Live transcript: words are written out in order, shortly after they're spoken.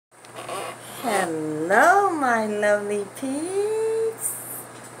Hello, my lovely peeps.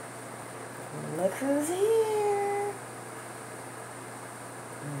 Look who's here.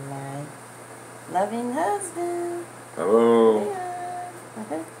 My loving husband. Hello. Yeah.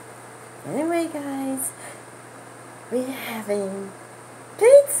 Anyway, guys, we're having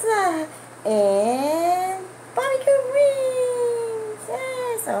pizza and barbecue wings.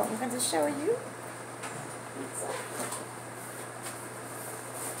 Yeah, so I'm going to show you pizza.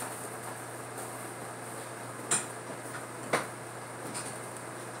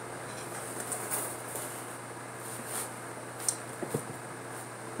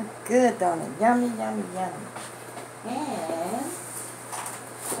 Good, don't it? Yummy, yummy, yummy. And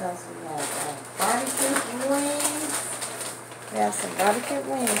what else we have? Barbecue wings. We have some barbecue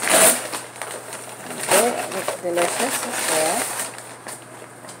wings here. They're delicious as well.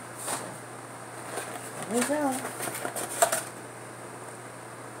 There we go.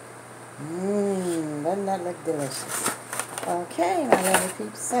 Doesn't that look delicious? Okay, my lovely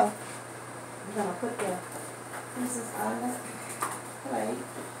peeps. So, I'm going to put the pieces on the plate.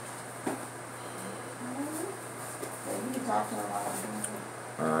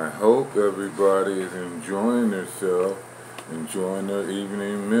 I hope everybody is enjoying themselves, enjoying their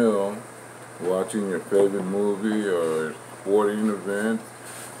evening meal, watching your favorite movie or sporting event.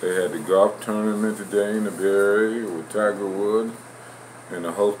 They had the golf tournament today in the Bay Area with Tiger Woods and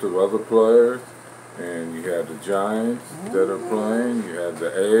a host of other players. And you had the Giants that are playing, you had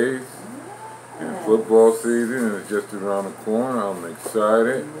the A's, and football season is just around the corner. I'm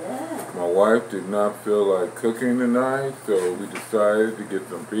excited. My wife did not feel like cooking tonight, so we decided to get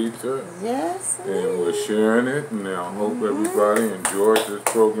some pizza. Yes. And we're sharing it, and I hope everybody enjoys this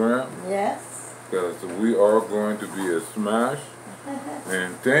program. Yes. Because we are going to be a smash.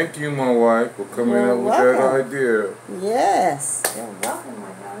 And thank you, my wife, for coming up with that idea. Yes. You're welcome,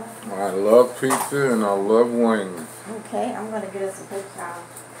 my darling. I love pizza and I love wings. Okay, I'm going to get us a paper towel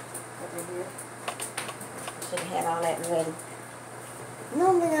over here. Should have all that ready.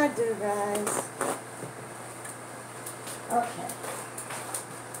 Normally I do, guys. Okay.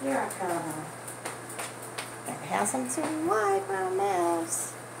 Here I come. Gotta have some to wipe our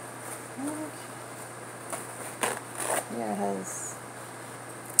mouths. Okay. Here it is.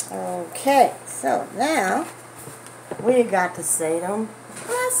 Okay, so now we got to say them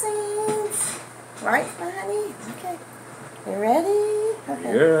blessings. Right, honey? Okay. You ready?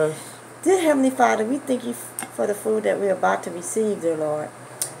 Okay. Yes. Dear Heavenly Father, we thank you for the food that we're about to receive, dear Lord.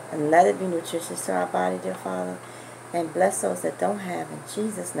 And let it be nutritious to our body, dear Father. And bless those that don't have, in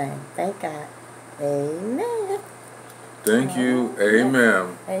Jesus' name. Thank God. Amen. Thank you.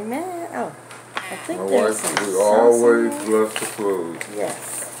 Amen. Amen. Oh, I think my there's wife, some we sauce always in there. bless the food.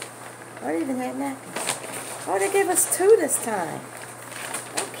 Yes. I even had napkins. Oh, they gave us 2 this time.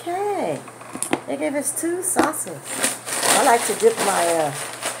 Okay. They gave us 2 sauces. I like to dip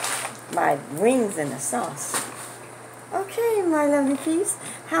my wings in the sauce. Okay, my lovely peeps.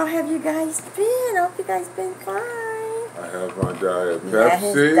 How have you guys been? I hope you guys been fine. I have my Diet Pepsi. Yeah,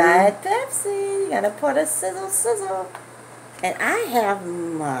 his Diet Pepsi. Gotta pour the sizzle, sizzle. And I have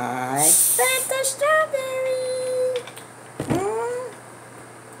my Fanta strawberry.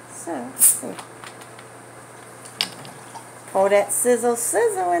 So, let's see. Pour that sizzle,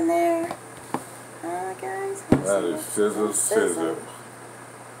 sizzle in there. Guys. That is sizzle, sizzle.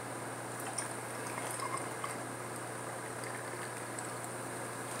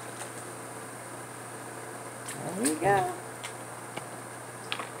 There you go.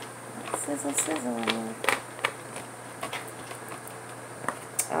 Sizzle, sizzle in there.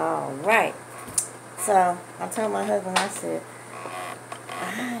 All right. So I told my husband, I said,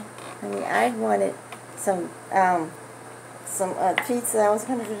 I wanted some pizza. I was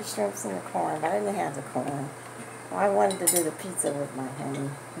going to do the shrimps and the corn, but I didn't have the corn. Well, I wanted to do the pizza with my honey.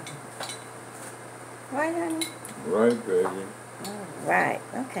 Right, honey? Right, baby. All right.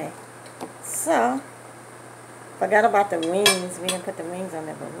 Okay. So, forgot about the wings. We didn't put the wings on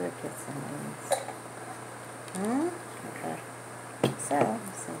there, but we'll put some wings. Okay. So,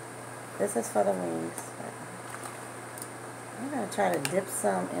 let's see. This is for the wings. I'm going to try to dip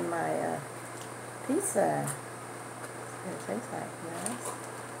some in my pizza. See what it tastes like. Yes.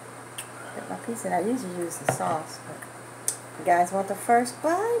 Dip my pizza. And I usually use the sauce, but you guys want the first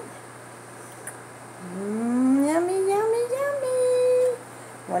bite? Yummy, yummy, yummy.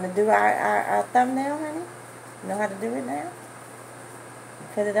 Want to do our thumbnail, honey? You know how to do it now?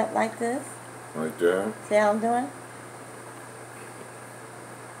 Put it up like this. Like that? See how I'm doing?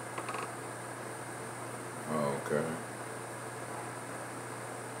 Oh, okay.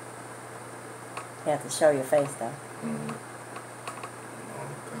 You have to show your face, though. Okay.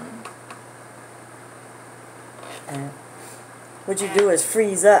 And what you do is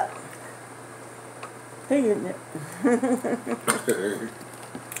freeze up. Here you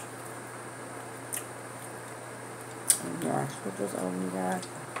Gosh, put this on you guys.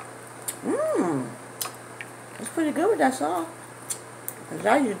 It's pretty good with that sauce. Cause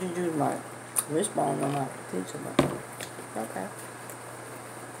I usually do my wishbone on my pizza, but okay.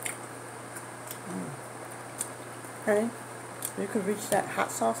 Honey, you can reach that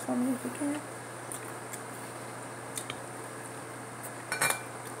hot sauce for me if you can.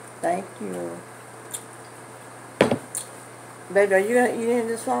 Thank you. Baby, are you gonna eat any of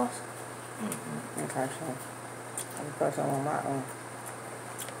this sauce? Okay, so I'll put some on my own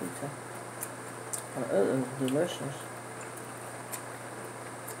pizza. Oh, it's delicious.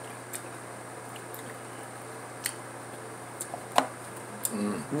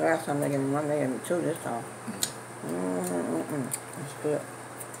 Last time they gave me one, they gave me two this time. It's good.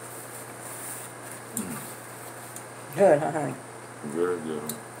 Good, huh, honey? Very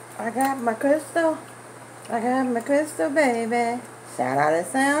good. I got my crystal. I got my crystal, baby. Shout out to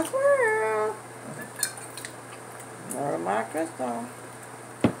Sounds World. Love my crystal.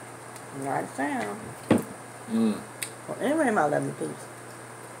 Nice sound. Well, anyway, my lovely peeps.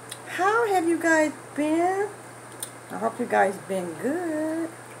 How have you guys been? I hope you guys been good.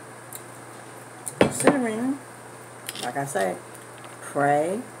 Considering, like I say,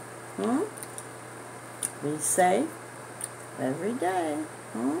 pray. Be safe every day.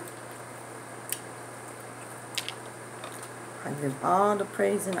 I give all the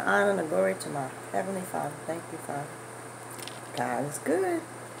praise and honor and the glory to my Heavenly Father. Thank you, Father. God is good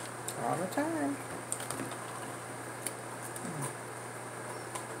all the time.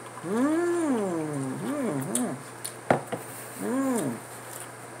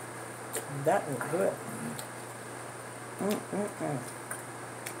 That is good.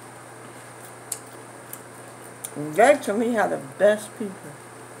 They, to me, are the best people.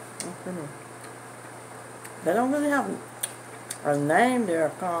 They don't really have a name. They're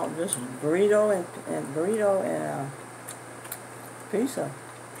called just burrito and pizza.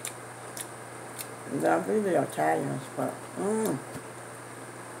 I believe they're Italians, but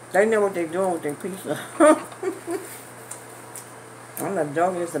they know what they're doing with their pizza. I'm not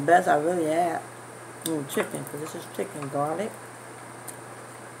joking. It's the best I really had. Chicken, because this is chicken garlic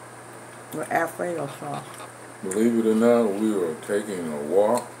with Alfredo sauce. Believe it or not, we were taking a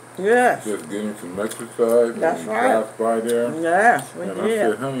walk. Yes. Just getting some exercise. That's and right. Passed by there. Yes, we and did.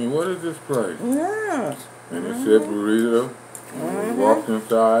 I said, honey, what is this place? Yes. And it said burrito. And we walked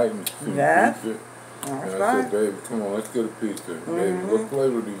inside and seen pizza. That's and I said, baby, come on, let's get a pizza. Baby, what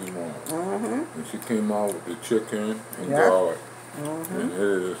flavor do you want? And she came out with the chicken and garlic. And it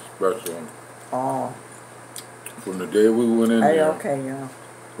is special. Oh. From the day we went in there, okay, yeah.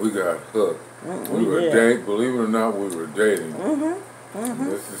 we got hooked. We were dating, believe it or not, we were dating.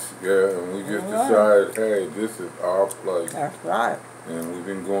 This is, and we just decided, hey, this is our place. That's right. And we've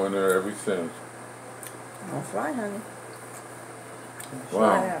been going there ever since. That's right, honey. That's Wow.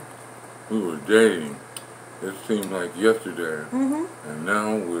 right. We were dating. It seemed like yesterday. And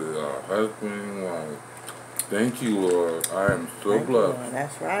now with our husband and wife. Thank you, Lord. I am so blessed.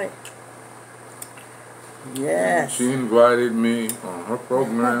 That's right. Yes. And she invited me on her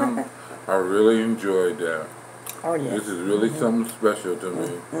program. I really enjoyed that. Oh, yes. This is really something special to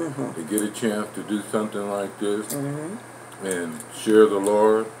me. To get a chance to do something like this and share the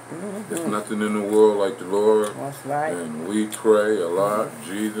Lord. There's nothing in the world like the Lord. That's right. And we pray a lot,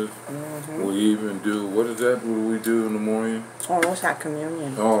 Jesus. We even do, what is that? What do we do in the morning? Oh, that's our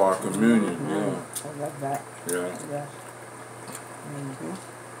communion. Oh, our communion, yeah. I love that. Yeah. Yes.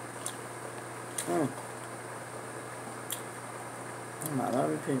 I love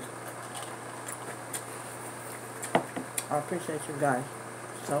you, peace. I appreciate you guys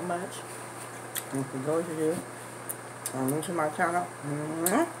so much. And for those of you who are new to my channel,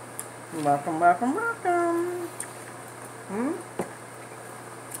 welcome, welcome, welcome.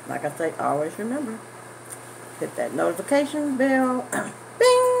 Like I say, always remember, hit that notification bell.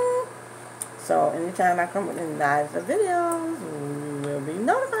 Bing! So anytime I come with any lives or videos, you will be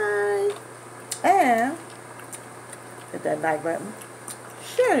notified. And hit that like button.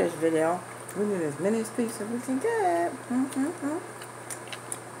 Share this video. We need as many speaks as we can get.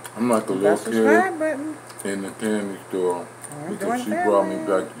 I'm like a little subscribe kid button. in the candy store because she brought me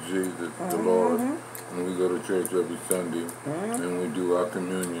back to Jesus, the Lord. And we go to church every Sunday and we do our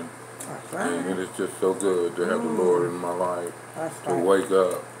communion. That's right. And it is just so good to have the Lord in my life. That's To right. wake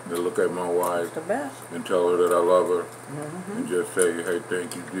up and look at my wife It's the best. and tell her that I love her and just say, hey,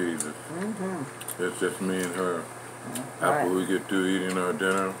 thank you, Jesus. It's just me and her. After we get through eating our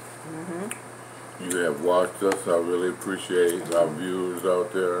dinner, you have watched us. I really appreciate our viewers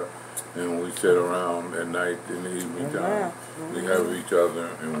out there. And we sit around at night in the evening time. We have each other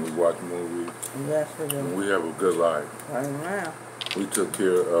and we watch movies. Yes, we do. And we have a good life. Amen. We took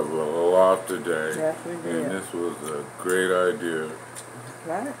care of a lot today. Yes, we did. And this was a great idea.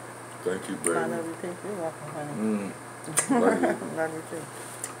 Right? Thank you, baby. I love you, Pete. You're welcome, honey. Love you. Love you, too.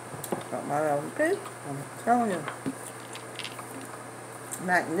 Got my love you, Pete. I'm telling you.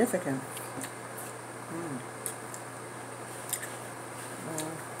 Magnificent.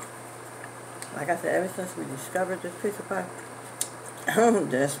 Like I said, ever since we discovered this piece of pie,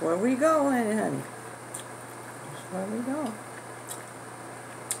 that's where we go, honey. That's where we go.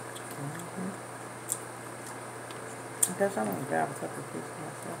 I guess I'm going to grab a couple of pieces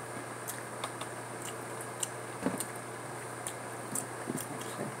myself. Let's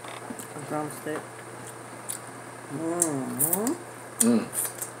see. A drumstick.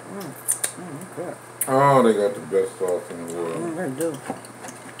 Good. Oh, they got the best sauce in the world. They do.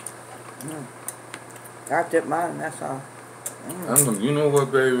 I dip mine, that's all. You know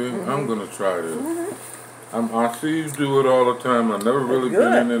what, baby? I'm going to try this. I see you do it all the time. I've never really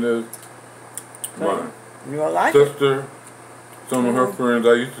been into this. My You'll like it. sister, some of her friends,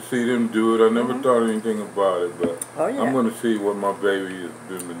 I used to see them do it. I never thought anything about it, but I'm going to see what my baby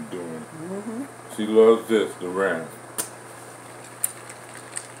has been doing. She loves this, the ranch.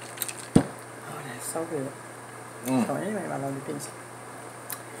 Oh, that's so good. So anyway, my lovely piece,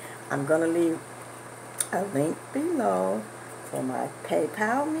 I'm going to leave a link below for my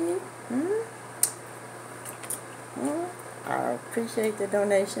PayPal me. I appreciate the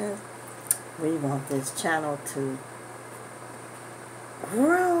donations. We want this channel to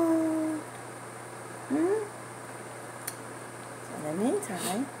grow. So in the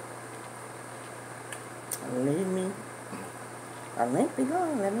meantime, leave me a link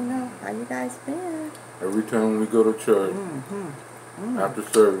below and let me know how you guys been. Every time we go to church, after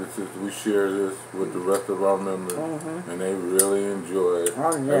services, we share this with the rest of our members, and they really enjoy it.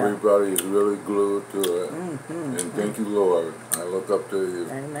 Everybody is really glued to it. And thank you, Lord. I look up to you.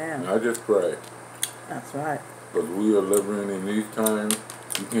 Amen. And I just pray. That's right. Because we are living in these times,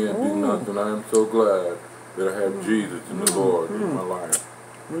 you can't do nothing. I am so glad that I have Jesus and the Lord in my life.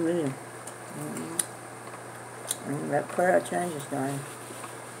 Amen. That prayer changes things.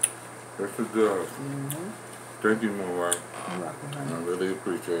 Yes, it does. Thank you, my wife. You're welcome, honey. I really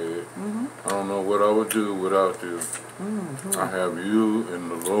appreciate it. I don't know what I would do without you. I have you and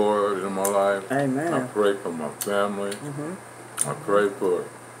the Lord in my life. Amen. I pray for my family. I pray for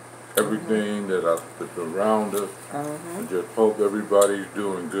everything that's around us. I just hope everybody's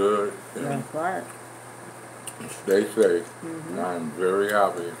doing good. And that's right. stay safe. I'm very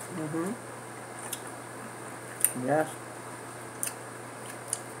happy. Yes.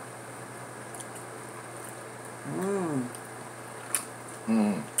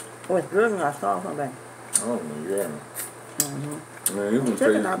 Oh, it's good when I saw something. Oh, yeah. Man, even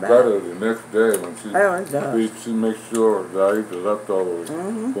tastes better the next day when she makes sure that I eat the leftovers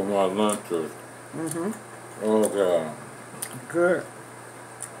for my lunch. Oh, God. Good.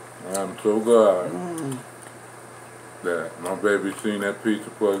 I'm so glad that my baby seen that pizza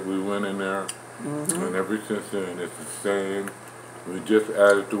place. We went in there, and ever since then, it's the same. We just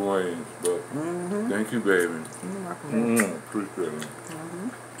added the wings, but thank you, baby. Appreciate it.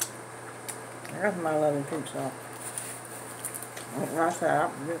 That's my loving pizza. Like I said,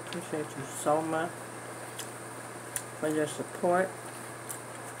 I really appreciate you so much for your support.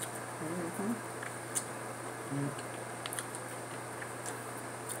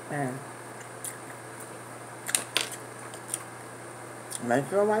 And make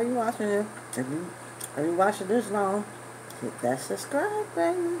sure while you're watching it, if you watch it this long, hit that subscribe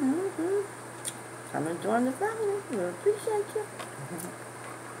button. Come and join the family. We appreciate you.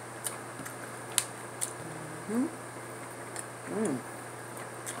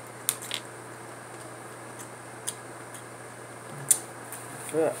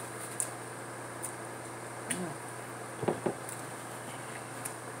 Good.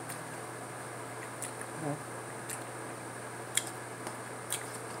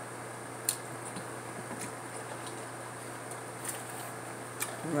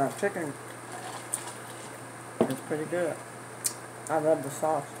 That chicken is pretty good. I love the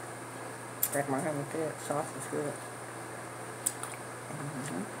sauce. Like my honey said, sauce is good.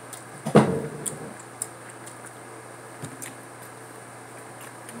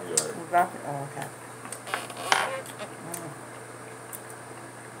 Drop it. Oh, okay.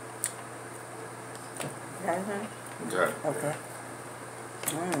 Got anything? Got it. Okay.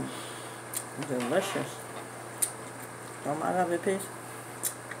 Delicious. Oh, my lovely piece.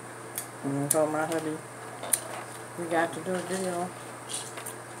 And I told my hubby we got to do a video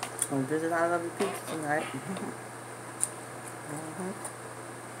and visit our lovely peeps tonight.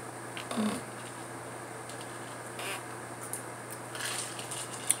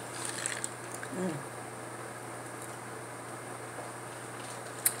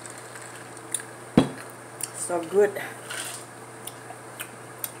 So good.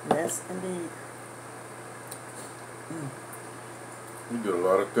 Yes, indeed. We did a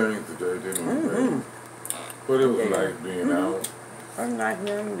lot of things today, didn't we, baby? But it was nice being out. It was nice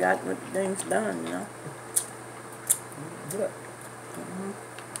when we got things done, you know. Good.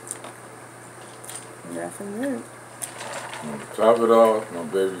 Yes, indeed. And to top it off, my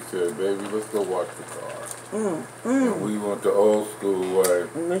baby said, baby, let's go watch the car. And we went the old school way.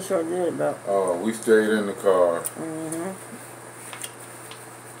 We sure did, but... We stayed in the car.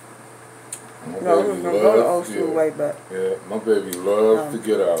 No, we was going to go the old school way, but... Yeah, my baby loves to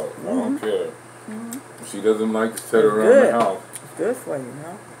get out. I don't care. She doesn't like to sit around the house. It's good for you, you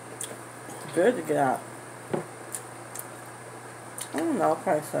know. It's good to get out. I don't know,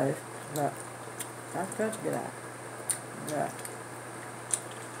 probably safe, but that's good to get out. Yeah.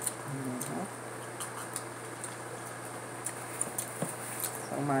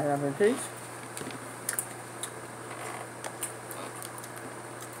 So my lovely piece.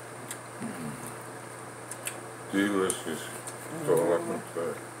 Delicious. That's all I can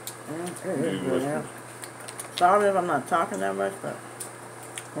say. Delicious. Sorry if I'm not talking that much, but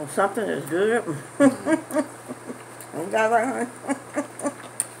when something is good,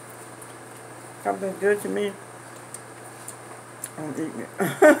 something's good to me, I'm eating it.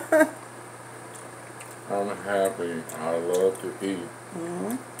 I'm happy. I love to eat.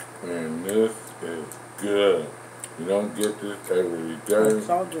 And this is good. You don't get this every day. It's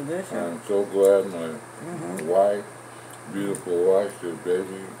so delicious. I'm so glad my wife, beautiful wife, said,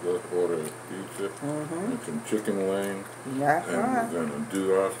 baby, let's order a pizza and some chicken wings. That's and right. we're going to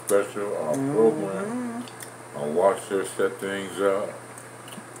do our special, our program. I'll watch her set things up.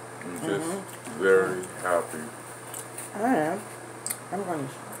 I'm just very happy. I am. I'm going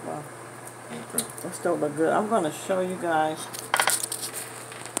to, well, it still look good. I'm going to show you guys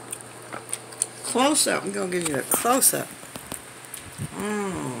close up. I'm going to give you a close up.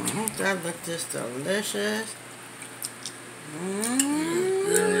 That looks just delicious.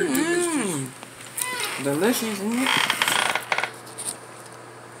 Very delicious. Delicious, isn't it?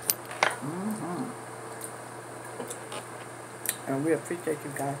 And we appreciate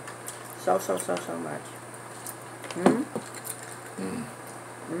you guys so much.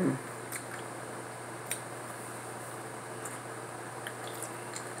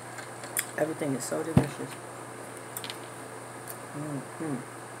 Everything is so delicious.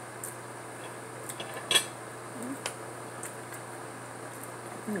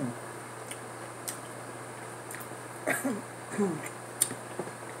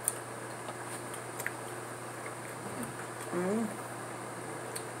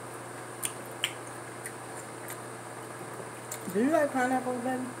 Do you like pineapple,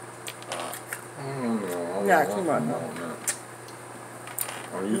 baby? I don't know. Yeah, too much.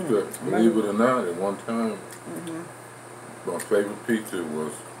 I used to, believe it or not, at one time, my favorite pizza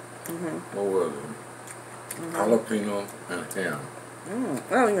was, what was it? Jalapeno and ham.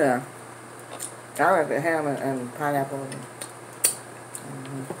 Oh, yeah. I like the ham and pineapple.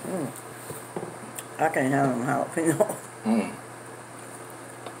 I can't have them jalapeno.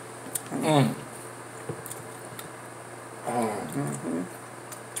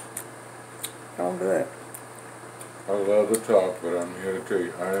 So good. I love to talk, but I'm here to tell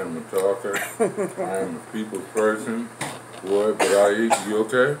you, I am a talker. I am a people's person. Boy, but I eat. You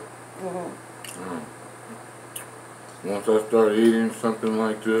okay? Once I start eating something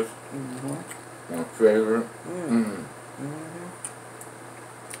like this, my favorite,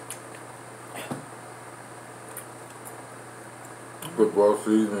 football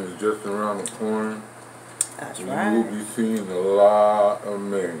season is just around the corner. That's You right. will be seeing a lot of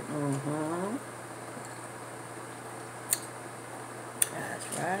me. That's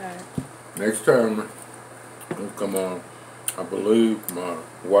right. Next time, we'll come on. I believe my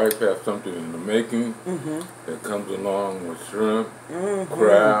wife has something in the making that comes along with shrimp,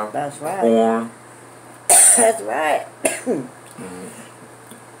 crab, That's right. corn. That's right. Ooh.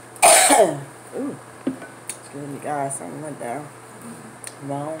 Excuse me, guys. Something went down.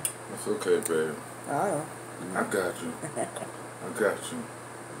 Wrong. It's okay, babe. Oh. I got you. I got you.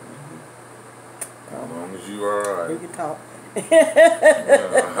 As long as you are You alright. can talk.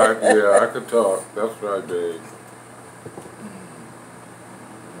 Yeah, I could talk. That's right, babe.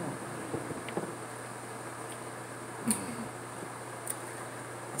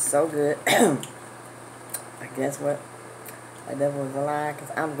 So good. I guess what? That was a lie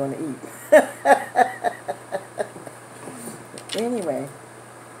because I'm going to eat. Anyway,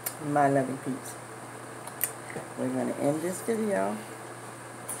 my lovely peeps, we're going to end this video.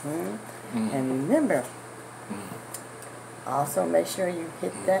 And remember, also make sure you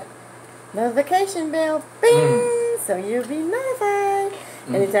hit that notification bell, bing, so you'll be notified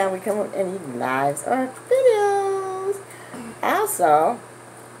anytime we come up with any lives or videos. Also,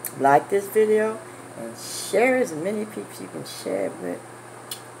 like this video and share as many peeps you can share it with.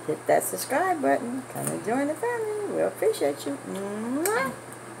 Hit that subscribe button. Come and join the family. We'll appreciate you. Mwah.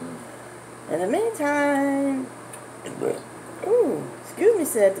 In the meantime, ooh, excuse me,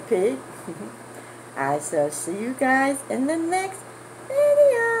 said the pig. I shall see you guys in the next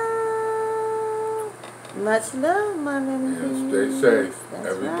video. Much love, my little Stay safe, That's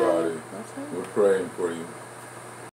everybody. right. That's right. We're praying for you.